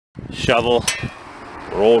Shovel,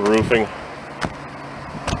 roll roofing,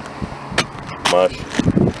 mush,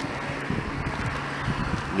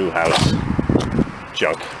 new house,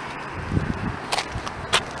 junk.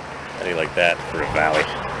 How do you like that for a valley?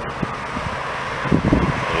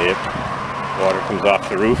 Yep. Water comes off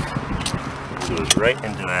the roof, goes right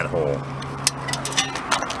into that hole.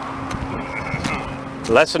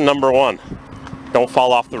 Lesson number 1, don't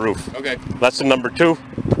fall off the roof. Okay. Lesson number 2,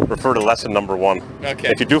 refer to lesson number 1. Okay.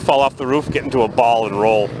 If you do fall off the roof, get into a ball and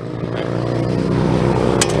roll.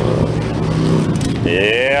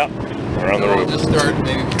 Yeah, we're on the roof. Just start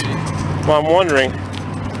maybe. Well, I'm wondering,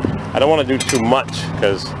 I don't want to do too much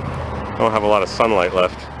because I don't have a lot of sunlight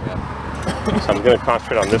left. Yeah. So I'm going to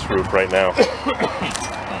concentrate on this roof right now.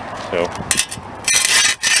 So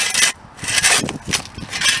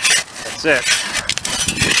that's it.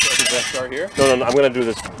 Should I start here? No, I'm going to do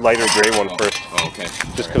this lighter gray one first. Oh, okay.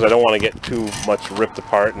 Just because I don't want to get too much ripped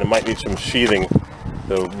apart, and it might need some sheathing.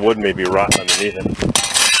 The wood may be rotten underneath it.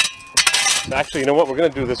 So actually, you know what? We're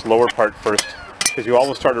going to do this lower part first, because you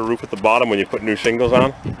always start a roof at the bottom when you put new shingles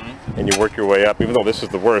on, and you work your way up, even though this is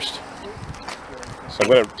the worst. So I'm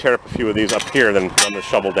going to tear up a few of these up here, then run the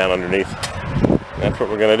shovel down underneath. And that's what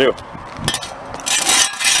we're going to do.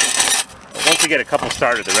 But once you get a couple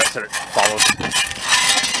started, the rest of it follows.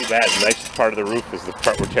 Too bad. The nicest part of the roof is the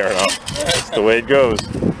part we're tearing off. That's the way it goes.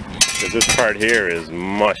 Because this part here is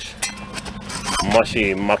mush.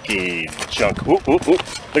 Mushy, mucky junk. Ooh, ooh, ooh.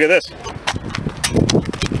 Look at this.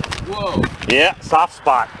 Whoa. Yeah, soft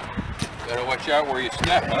spot. Better watch out where you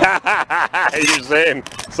step, huh? You're saying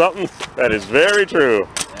something that is very true.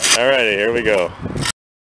 Alrighty, here we go.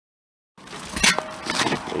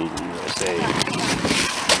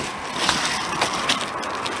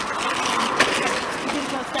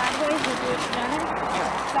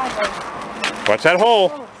 Watch that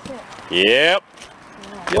hole. Yep.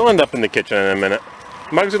 You'll end up in the kitchen in a minute.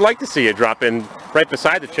 Mugs would like to see you drop in right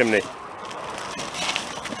beside the chimney.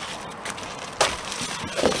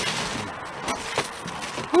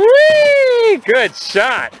 Whee! Good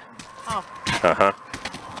shot. Oh. Uh-huh.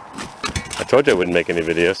 I told you I wouldn't make any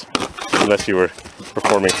videos unless you were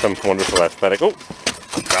performing some wonderful aesthetic. Oh,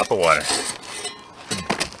 drop of water.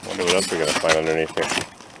 Wonder what else we're gonna find underneath here.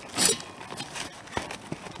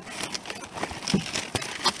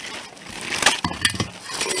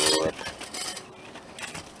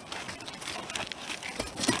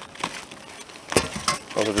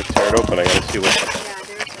 I'll just tear it open. I gotta see what.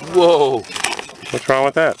 Whoa! What's wrong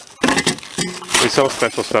with that? We sell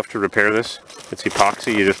special stuff to repair this. It's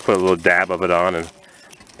epoxy. You just put a little dab of it on, and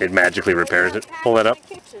it magically repairs it. Pull that up.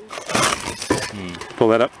 Pull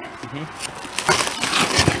that up. It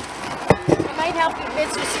might help you,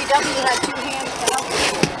 Mr. CW had 2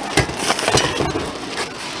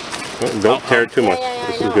 hands. Don't tear it too much. Yeah,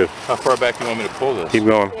 This is good. How far back do you want me to pull this? Keep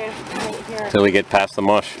going Right here. until we get past the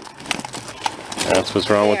mush. That's what's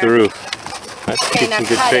wrong with the roof. That's Okay, keeps in now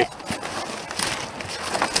good cut shape.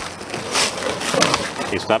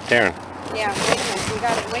 You stop tearing. Yeah, wait a minute. We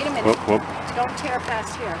got it. Wait a minute. Whoop, whoop. Don't tear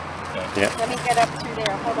past here. Yeah. Let me get up through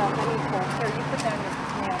there. Hold on. Let me pull. Here, you put down your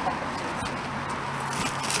nail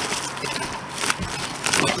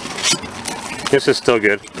bucket. This is still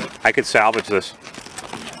good. I could salvage this.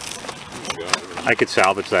 I could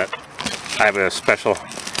salvage that. I have a special.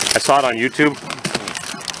 I saw it on YouTube.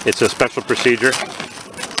 It's a special procedure.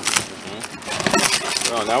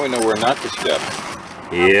 Oh, now we know where not to step.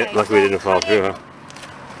 Yeah, Okay, luckily we so didn't fall cut through, it. huh?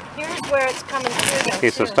 Here's where it's coming through. Okay,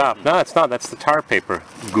 so stop. No, it's not. That's the tar paper,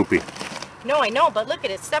 goopy. No, I know, but look at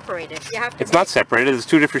it. It's separated. You have to. It's not separated. It's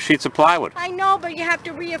 2 different sheets of plywood. I know, but you have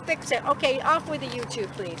to reaffix it. Okay, off with the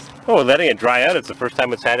YouTube, please. Oh, letting it dry out. It's the first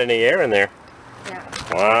time it's had any air in there. Yeah.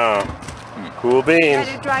 Wow. Cool beans.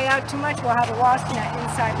 Let it dry out too much. We'll have a wasp net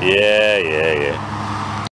inside. Yeah.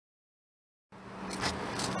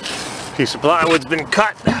 Piece of plywood's been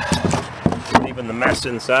cut. Leaving the mess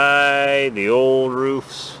inside, the old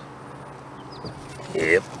roofs.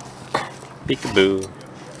 Yep. Peekaboo.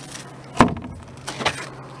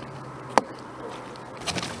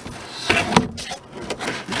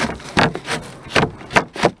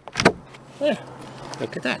 There.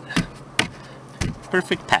 Look at that.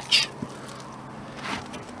 Perfect patch.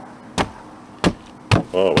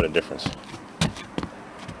 Oh, what a difference.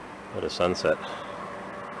 What a sunset.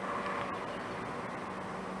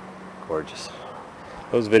 Gorgeous.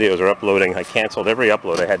 Those videos are uploading. I canceled every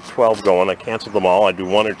upload. I had 12 going. I canceled them all. I do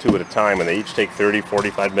 1 or 2 at a time, and they each take 30,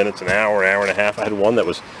 45 minutes, an hour, hour and a half. I had one that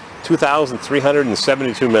was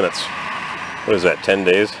 2,372 minutes. What is that, 10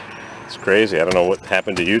 days? It's crazy. I don't know what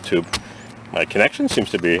happened to YouTube. My connection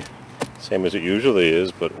seems to be Same as it usually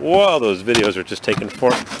is, but whoa, those videos are just taking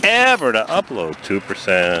forever to upload.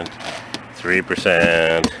 2%,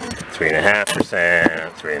 3%,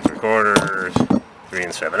 3.5%, 3 3/4, 3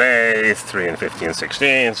 7/8, 3 15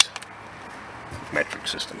 16ths. Metric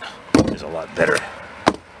system is a lot better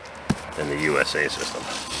than the USA system.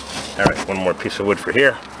 Alright, one more piece of wood for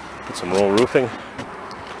here. Put some roll roofing.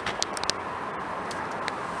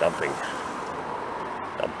 Dumping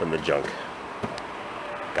the junk.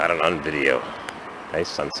 Got it on video. Nice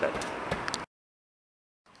sunset.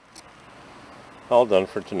 All done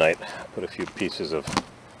for tonight. Put a few pieces of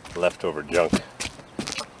leftover junk.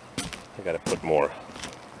 I gotta put more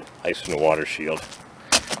ice and water shield.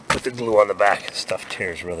 Put the glue on the back. This stuff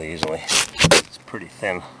tears really easily. It's pretty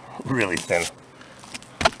thin, really thin.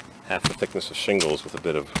 Half the thickness of shingles with a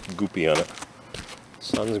bit of goopy on it.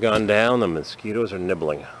 Sun's gone down, the mosquitoes are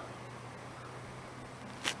nibbling.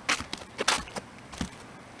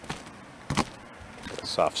 Got a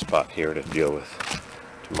soft spot here to deal with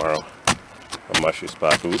tomorrow. A mushy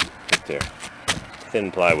spot, oop, right there.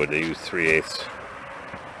 Thin plywood, they use 3/8,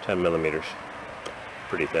 10 millimeters.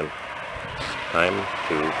 Pretty thin. Time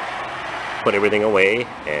to put everything away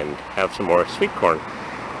and have some more sweet corn.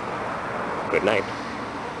 Good night.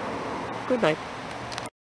 Good night.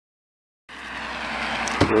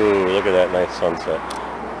 Ooh, look at that nice sunset.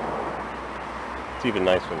 It's even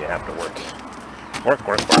nice when you have to work. Work.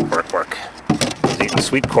 I was eating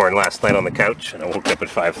sweet corn last night on the couch and I woke up at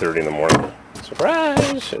 5:30 in the morning.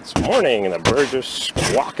 Surprise! It's morning and the birds are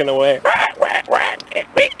squawking away.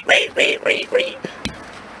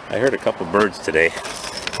 I heard a couple birds today.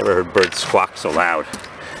 Never heard birds squawk so loud.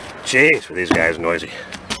 Jeez, were these guys noisy.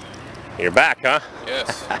 You're back, huh?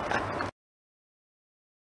 Yes.